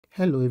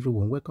Hello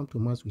everyone, welcome to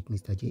Maths with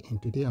Mr. J,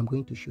 and today I'm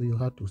going to show you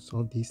how to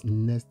solve this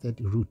nested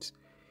root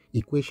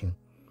equation.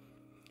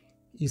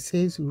 It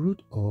says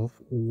root of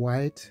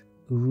white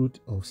root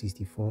of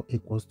 64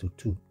 equals to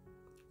 2.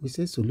 We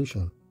say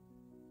solution.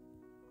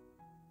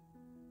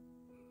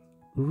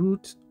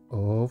 Root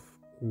of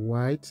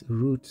white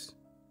root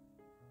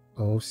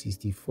of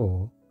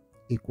 64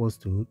 equals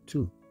to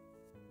 2.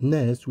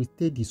 Next, we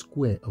take the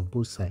square of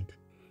both sides.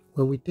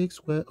 When we take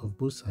square of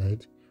both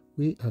sides,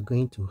 we are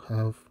going to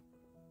have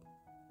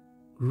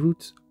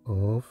root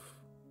of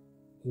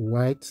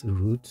white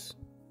root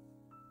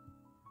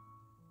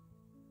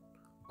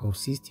of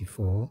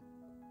 64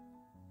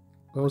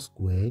 all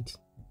squared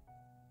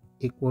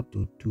equal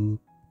to 2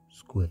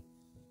 squared.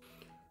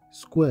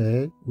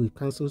 Square will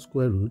cancel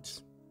square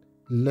roots,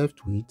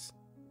 left with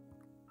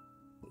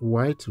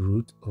white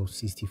root of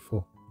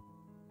 64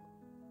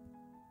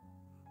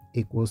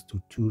 equals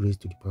to 2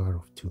 raised to the power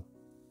of 2.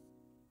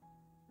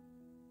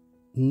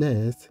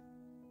 Next,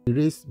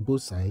 raise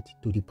both sides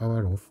to the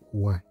power of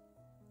y.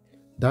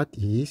 That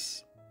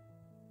is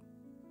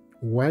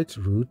white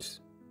root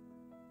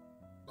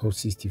of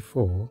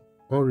 64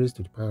 all raised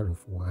to the power of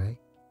y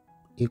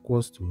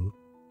equals to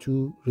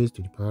 2 raised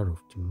to the power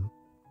of 2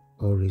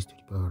 all raised to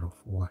the power of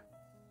y.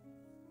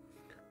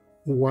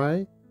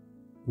 Y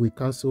we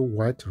cancel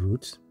white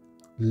root,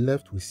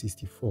 left with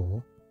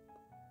 64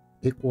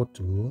 equal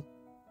to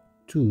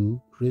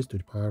 2 raised to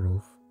the power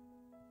of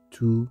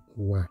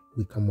 2y.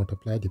 We can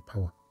multiply the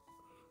power.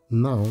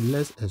 Now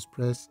let's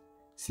express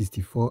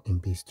 64 in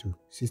base 2.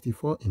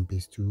 64 in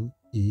base 2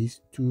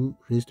 is 2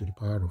 raised to the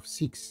power of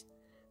 6,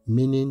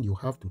 meaning you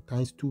have to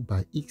times 2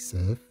 by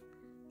itself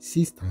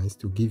 6 times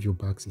to give you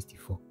back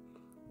 64,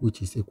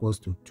 which is equals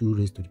to 2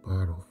 raised to the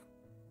power of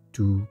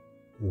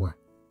 2y.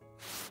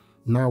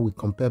 Now we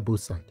compare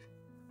both sides.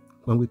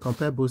 When we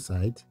compare both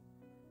sides,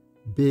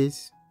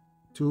 base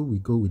 2 we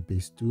go with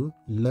base 2,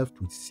 left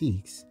with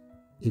 6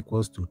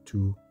 equals to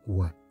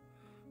 2y.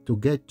 To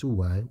get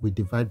 2y, we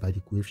divide by the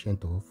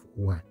coefficient of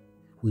y.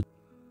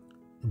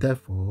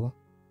 Therefore,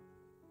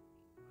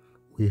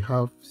 we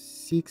have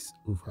 6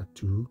 over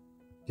 2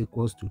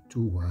 equals to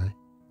 2y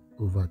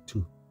over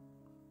 2.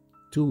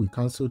 2 we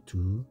cancel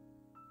 2.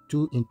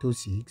 2 into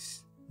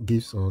 6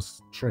 gives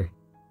us 3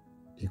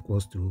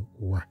 equals to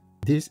y.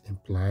 This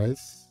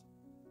implies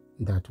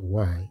that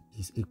y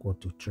is equal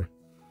to 3.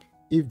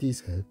 If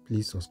this helped,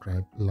 please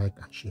subscribe, like,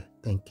 and share.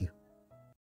 Thank you.